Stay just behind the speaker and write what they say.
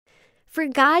For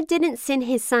God didn't send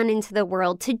his Son into the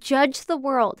world to judge the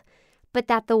world, but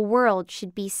that the world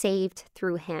should be saved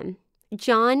through him.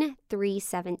 John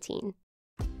 3:17.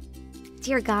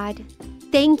 Dear God,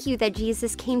 thank you that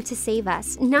Jesus came to save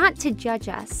us, not to judge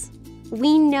us.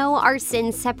 We know our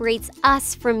sin separates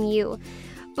us from you,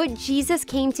 but Jesus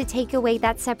came to take away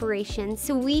that separation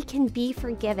so we can be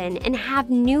forgiven and have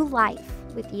new life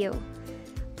with you.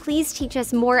 Please teach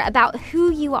us more about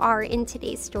who you are in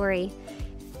today's story.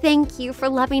 Thank you for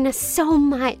loving us so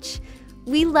much.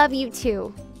 We love you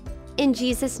too. In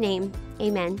Jesus' name,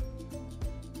 amen.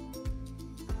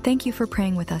 Thank you for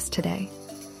praying with us today.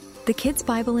 The Kids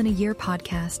Bible in a Year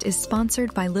podcast is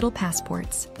sponsored by Little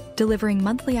Passports, delivering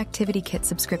monthly activity kit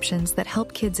subscriptions that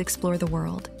help kids explore the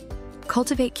world,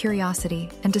 cultivate curiosity,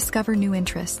 and discover new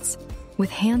interests, with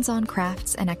hands-on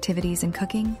crafts and activities in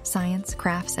cooking, science,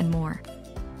 crafts, and more,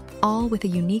 all with a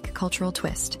unique cultural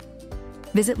twist.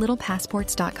 Visit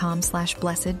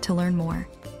littlepassports.com/blessed to learn more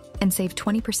and save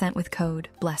 20% with code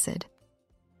BLESSED.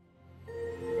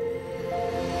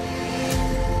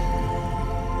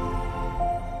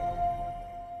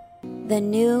 The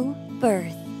new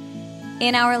birth.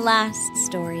 In our last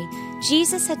story,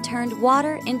 Jesus had turned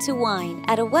water into wine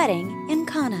at a wedding in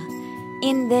Cana.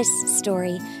 In this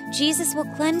story, Jesus will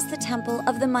cleanse the temple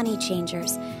of the money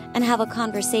changers and have a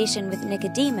conversation with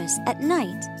Nicodemus at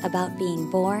night about being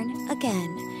born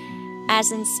again,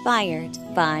 as inspired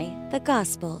by the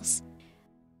Gospels.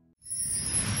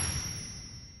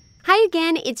 Hi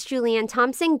again, it's Julianne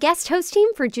Thompson, guest hosting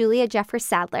for Julia Jeffress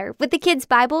Sadler with the Kids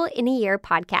Bible in a Year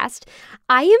podcast.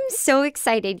 I am so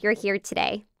excited you're here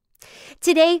today.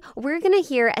 Today, we're going to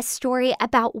hear a story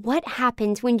about what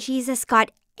happened when Jesus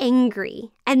got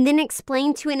angry and then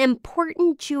explain to an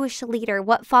important Jewish leader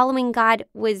what following God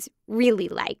was really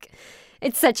like.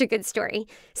 It's such a good story.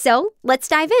 So let's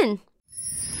dive in.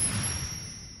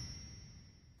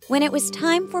 When it was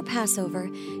time for Passover,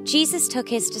 Jesus took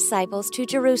his disciples to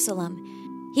Jerusalem.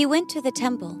 He went to the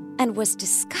temple and was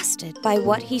disgusted by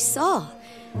what he saw.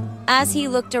 As he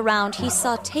looked around, he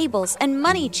saw tables and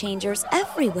money changers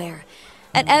everywhere.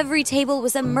 At every table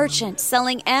was a merchant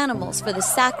selling animals for the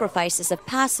sacrifices of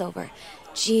Passover.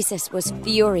 Jesus was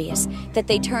furious that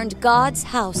they turned God's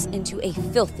house into a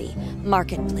filthy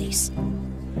marketplace.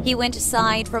 He went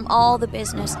aside from all the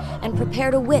business and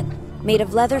prepared a whip made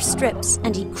of leather strips,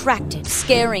 and he cracked it,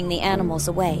 scaring the animals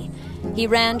away. He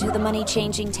ran to the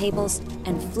money-changing tables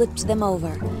and flipped them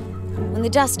over. When the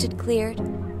dust had cleared,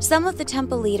 some of the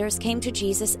temple leaders came to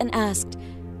Jesus and asked,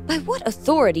 "By what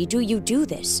authority do you do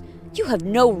this? You have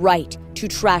no right to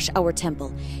trash our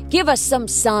temple. Give us some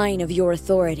sign of your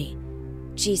authority."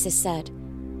 Jesus said,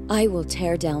 "I will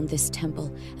tear down this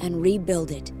temple and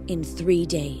rebuild it in 3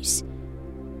 days."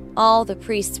 All the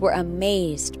priests were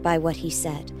amazed by what he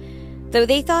said. Though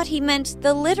they thought he meant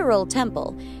the literal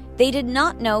temple, they did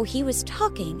not know he was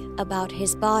talking about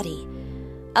his body.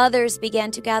 Others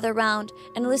began to gather round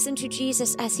and listen to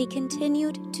Jesus as he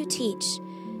continued to teach.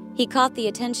 He caught the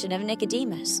attention of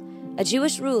Nicodemus, a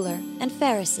Jewish ruler and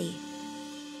Pharisee.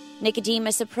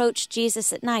 Nicodemus approached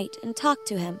Jesus at night and talked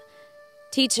to him.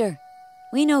 "Teacher,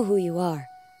 we know who you are.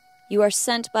 You are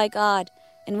sent by God,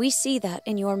 and we see that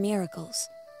in your miracles."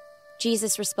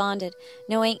 Jesus responded,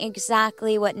 knowing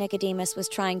exactly what Nicodemus was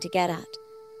trying to get at.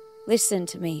 "Listen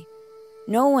to me.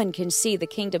 No one can see the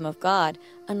kingdom of God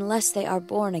unless they are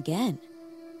born again."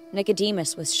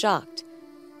 Nicodemus was shocked.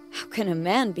 "How can a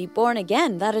man be born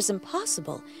again? That is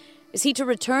impossible. Is he to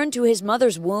return to his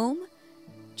mother's womb?"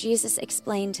 Jesus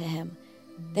explained to him,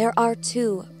 "There are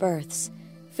 2 births.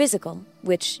 Physical,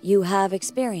 which you have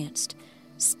experienced.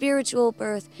 Spiritual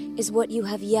birth is what you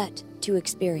have yet to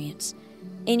experience.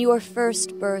 In your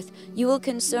first birth, you will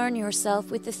concern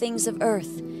yourself with the things of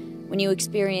earth. When you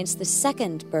experience the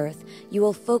second birth, you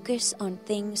will focus on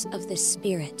things of the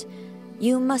Spirit.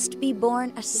 You must be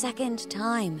born a second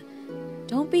time.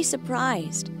 Don't be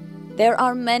surprised. There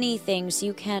are many things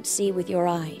you can't see with your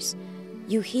eyes.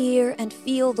 You hear and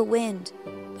feel the wind,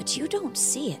 but you don't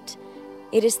see it.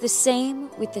 It is the same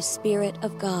with the Spirit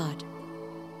of God."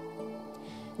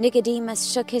 Nicodemus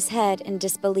shook his head in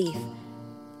disbelief.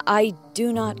 "I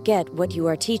do not get what you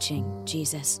are teaching,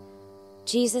 Jesus."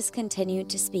 Jesus continued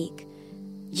to speak.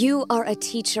 "You are a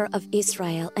teacher of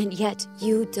Israel, and yet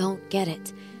you don't get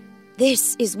it.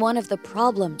 This is one of the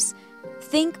problems.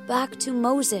 Think back to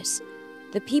Moses.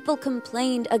 The people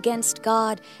complained against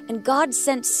God, and God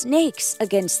sent snakes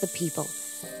against the people.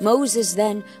 Moses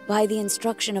then, by the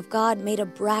instruction of God, made a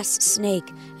brass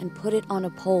snake and put it on a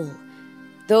pole.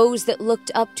 Those that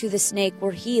looked up to the snake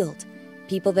were healed.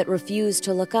 People that refused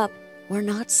to look up were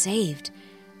not saved.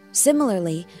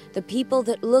 Similarly, the people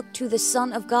that look to the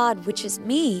Son of God, which is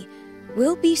me,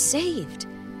 will be saved.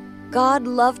 God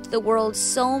loved the world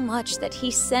so much that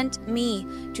he sent me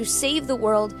to save the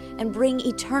world and bring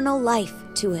eternal life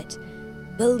to it.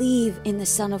 Believe in the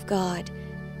Son of God.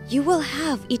 You will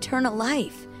have eternal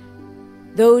life.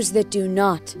 Those that do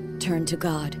not turn to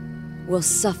God will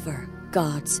suffer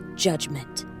God's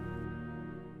judgment.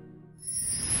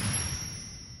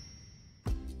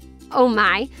 Oh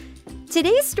my.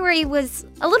 Today's story was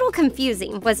a little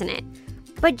confusing, wasn't it?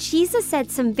 But Jesus said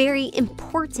some very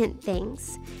important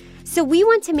things. So we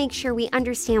want to make sure we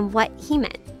understand what he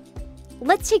meant.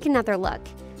 Let's take another look.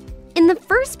 In the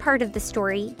first part of the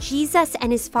story, Jesus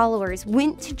and his followers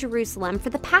went to Jerusalem for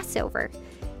the Passover.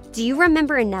 Do you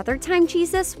remember another time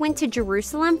Jesus went to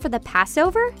Jerusalem for the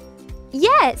Passover?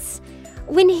 Yes,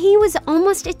 when he was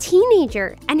almost a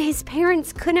teenager and his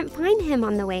parents couldn't find him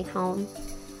on the way home.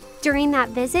 During that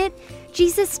visit,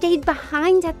 Jesus stayed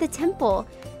behind at the temple,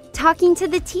 talking to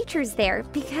the teachers there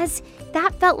because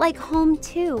that felt like home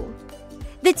too.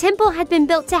 The temple had been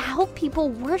built to help people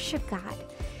worship God,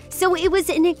 so it was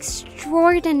an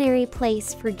extraordinary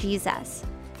place for Jesus.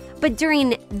 But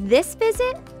during this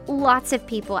visit, lots of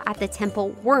people at the temple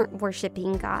weren't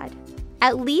worshiping God,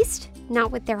 at least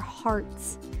not with their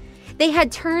hearts. They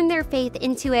had turned their faith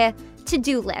into a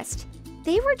to-do list.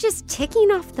 They were just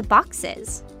ticking off the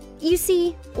boxes. You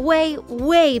see,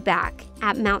 way back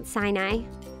at Mount Sinai,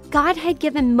 God had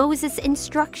given Moses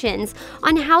instructions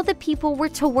on how the people were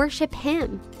to worship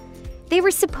him. They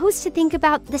were supposed to think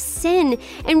about the sin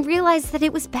and realize that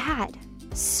it was bad,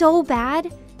 so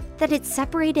bad that it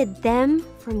separated them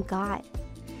from God.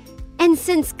 And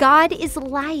since God is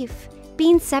life,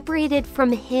 being separated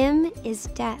from him is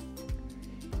death.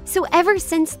 So ever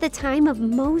since the time of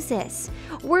Moses,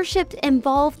 worship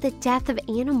involved the death of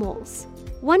animals.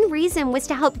 One reason was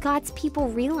to help God's people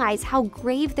realize how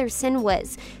grave their sin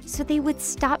was, so they would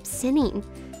stop sinning.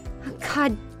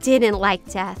 God didn't like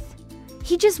death.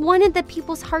 He just wanted the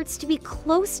people's hearts to be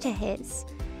close to his,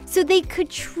 so they could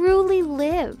truly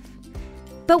live.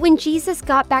 But when Jesus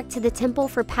got back to the temple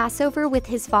for Passover with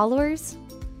his followers,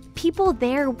 people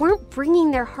there weren't bringing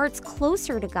their hearts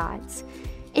closer to God's.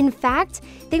 In fact,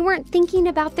 they weren't thinking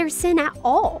about their sin at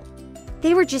all.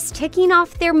 They were just ticking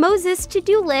off their Moses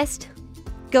to-do list.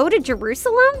 Go to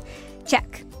Jerusalem?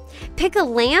 Check. Pick a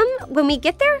lamb when we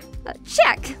get there?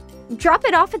 Check. Drop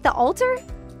it off at the altar?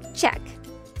 Check.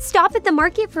 Stop at the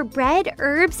market for bread,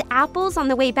 herbs, apples on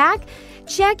the way back?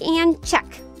 Check and check.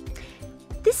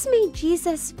 This made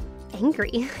Jesus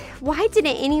angry. Why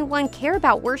didn't anyone care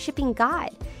about worshiping God?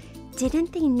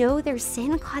 Didn't they know their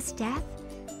sin caused death?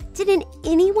 Didn't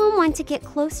anyone want to get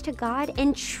close to God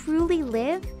and truly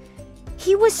live?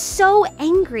 He was so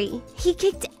angry, he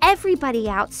kicked everybody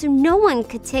out so no one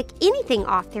could tick anything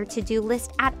off their to-do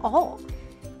list at all.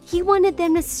 He wanted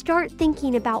them to start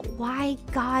thinking about why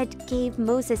God gave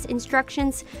Moses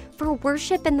instructions for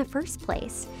worship in the first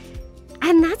place.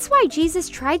 And that's why Jesus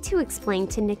tried to explain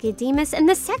to Nicodemus in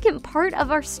the second part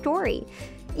of our story.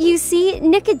 You see,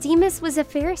 Nicodemus was a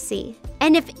Pharisee,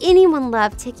 and if anyone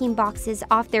loved ticking boxes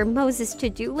off their Moses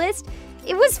to-do list,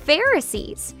 it was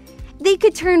Pharisees. They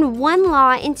could turn one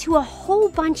law into a whole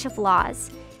bunch of laws,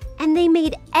 and they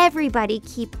made everybody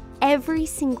keep every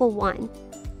single one.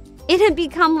 It had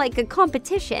become like a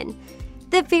competition.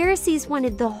 The Pharisees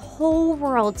wanted the whole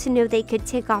world to know they could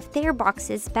tick off their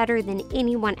boxes better than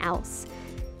anyone else.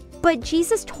 But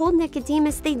Jesus told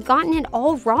Nicodemus they'd gotten it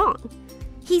all wrong.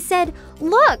 He said,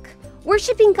 "Look,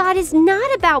 worshiping God is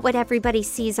not about what everybody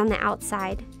sees on the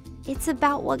outside. It's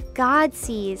about what God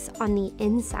sees on the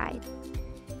inside."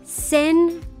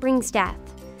 Sin brings death,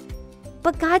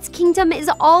 but God's kingdom is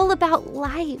all about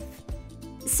life.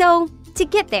 So, to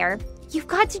get there, you've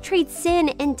got to trade sin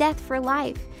and death for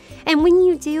life. And when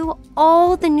you do,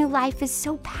 all the new life is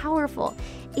so powerful.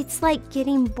 It's like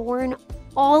getting born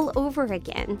all over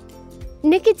again.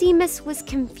 Nicodemus was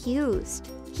confused.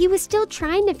 He was still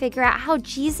trying to figure out how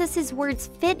Jesus' words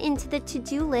fit into the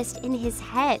to-do list in his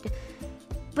head.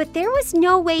 But there was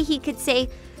no way he could say,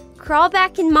 "Crawl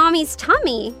back in mommy's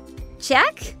tummy."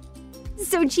 Check?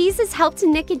 So Jesus helped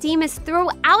Nicodemus throw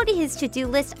out his to-do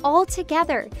list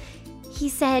altogether. He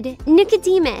said,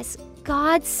 "Nicodemus,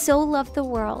 God so loved the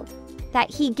world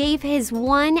that he gave his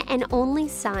one and only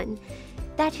Son,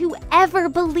 that whoever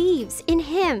believes in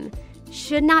him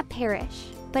should not perish,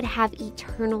 but have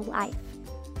eternal life."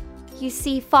 You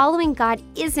see, following God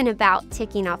isn't about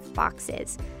ticking off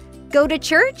boxes. Go to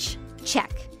church?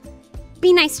 Check.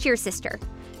 Be nice to your sister?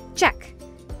 Check.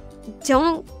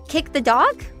 Don't kick the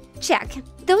dog? Check.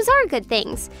 Those are good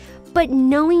things. But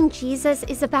knowing Jesus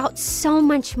is about so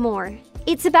much more.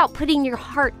 It's about putting your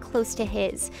heart close to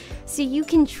His so you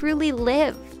can truly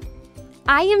live.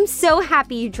 I am so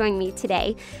happy you joined me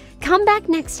today. Come back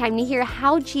next time to hear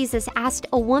how Jesus asked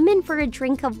a woman for a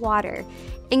drink of water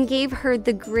and gave her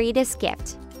the greatest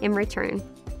gift in return.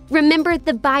 Remember,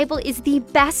 the Bible is the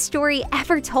best story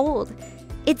ever told.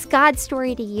 It's God's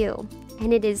story to you,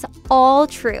 and it is all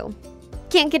true.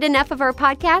 Can't get enough of our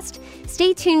podcast?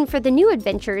 Stay tuned for the new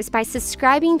adventures by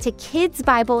subscribing to Kids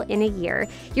Bible in a Year,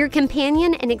 your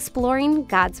companion in exploring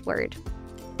God's Word.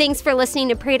 Thanks for listening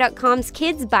to Pray.com's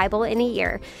Kids Bible in a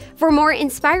Year. For more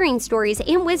inspiring stories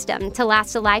and wisdom to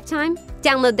last a lifetime,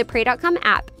 download the Pray.com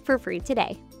app for free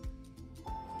today.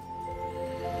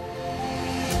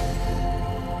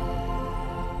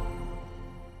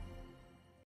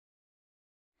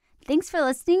 Thanks for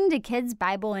listening to Kids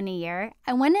Bible in a Year.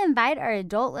 I want to invite our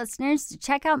adult listeners to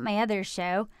check out my other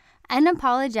show,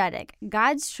 Unapologetic,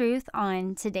 God's Truth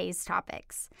on Today's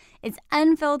Topics. It's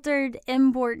unfiltered,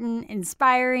 important,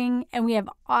 inspiring, and we have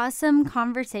awesome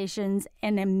conversations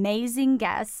and amazing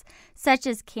guests such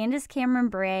as Candace Cameron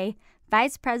Bure,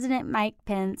 Vice President Mike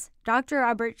Pence, Dr.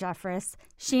 Robert Jeffress,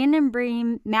 Shannon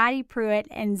Bream, Maddie Pruitt,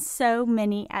 and so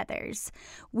many others.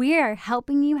 We are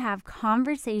helping you have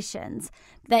conversations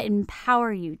that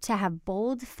empower you to have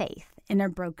bold faith in a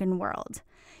broken world.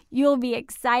 You'll be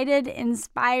excited,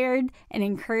 inspired, and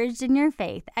encouraged in your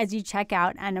faith as you check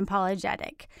out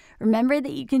Unapologetic. Remember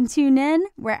that you can tune in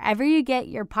wherever you get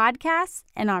your podcasts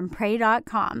and on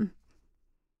Pray.com.